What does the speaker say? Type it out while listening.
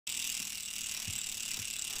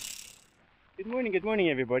Good morning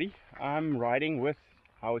everybody. I'm riding with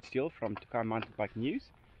Howard Steele from Tokai Mountain Bike News.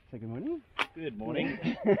 So good morning. Good morning.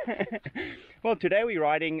 Well, today we're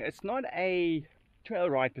riding, it's not a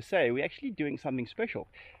trail ride per se, we're actually doing something special.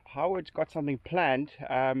 Howard's got something planned.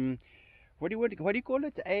 What do you call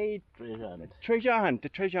it? A Treasure hunt. Treasure hunt. The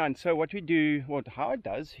treasure hunt. So what we do, what Howard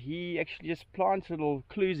does, he actually just plants little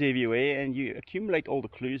clues everywhere, and you accumulate all the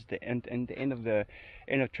clues. And the end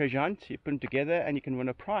of treasure hunt, you put them together, and you can win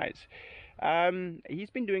a prize. He's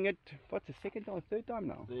been doing it, what's the second or third time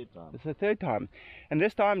now? Third time. It's the third time, and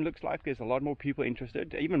this time looks like there's a lot more people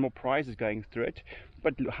interested, even more prizes going through it.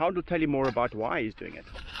 But Howard will tell you more about why he's doing it.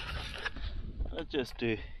 Just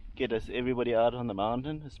to get us everybody out on the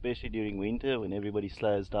mountain, especially during winter when everybody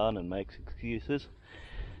slows down and makes excuses.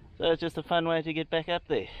 So it's just a fun way to get back up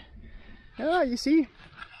there. Yeah, you see,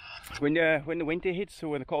 when the winter hits or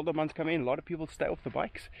when the colder months come in, a lot of people stay off the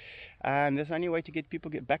bikes, and there's the only way to get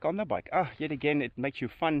people get back on the bike. Yet again, it makes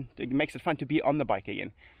it fun to be on the bike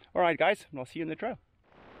again. All right guys, I'll see you on the trail.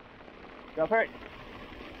 Go for it.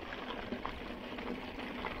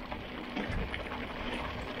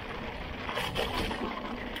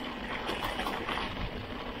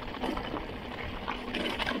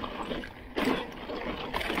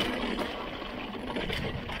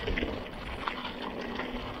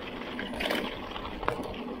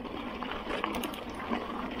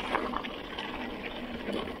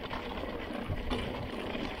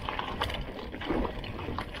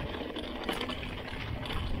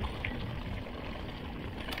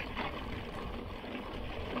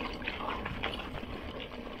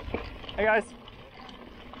 Hey guys.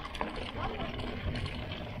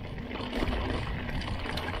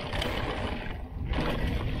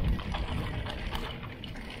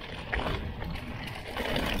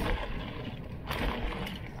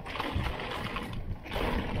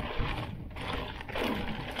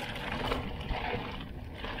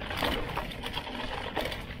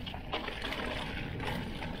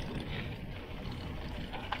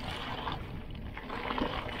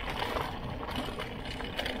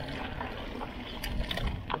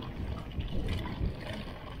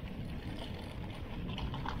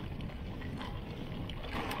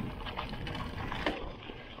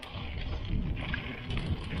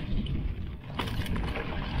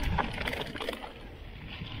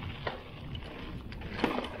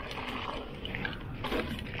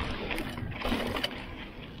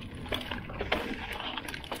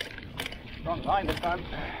 Wrong line this time.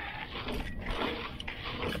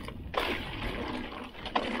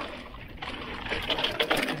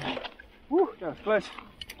 Woo, that was close.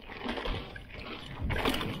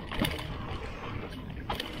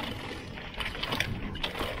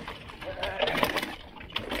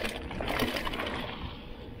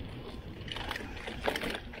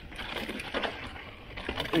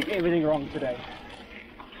 I think everything wrong today.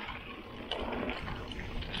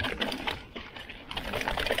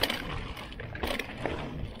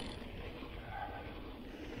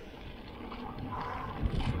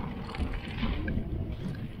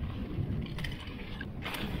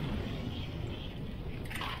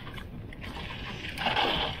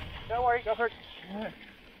 Don't worry, go for it.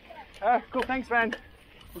 Cool, thanks man.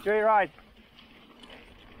 Enjoy your ride.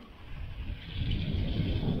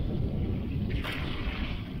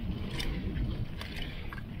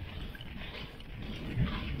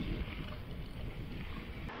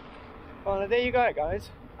 Well, there you go guys.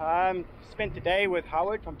 Spent the day with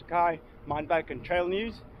Howard from Tokai Mountain Bike and Trail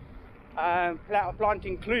News.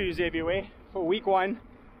 Planting clues everywhere for week 1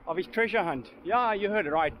 of his treasure hunt. Yeah, you heard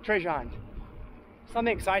it right, treasure hunt.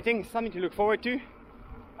 Something exciting, something to look forward to.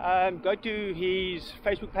 Go to his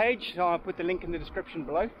Facebook page, I'll put the link in the description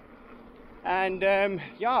below. And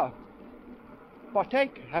yeah,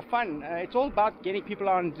 partake, have fun. It's all about getting people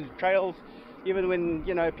on the trails, even when,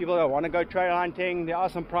 you know, people don't want to go trail hunting. There are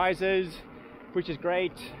some prizes, which is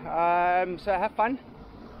great. So have fun,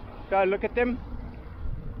 go look at them,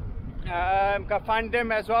 go find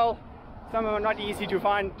them as well. Some of them are not easy to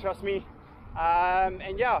find, trust me.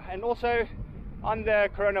 And yeah, and also on the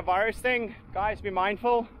coronavirus thing, guys, be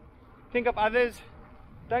mindful, think of others.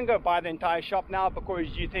 Don't go buy the entire shop now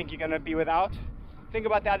because you think you're going to be without. Think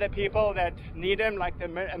about the other people that need them, like the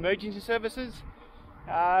emergency services.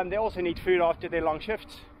 They also need food after their long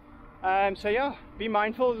shifts. So yeah, be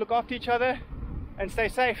mindful, look after each other and stay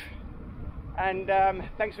safe. And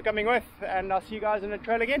thanks for coming with, and I'll see you guys on the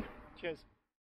trail again. Cheers.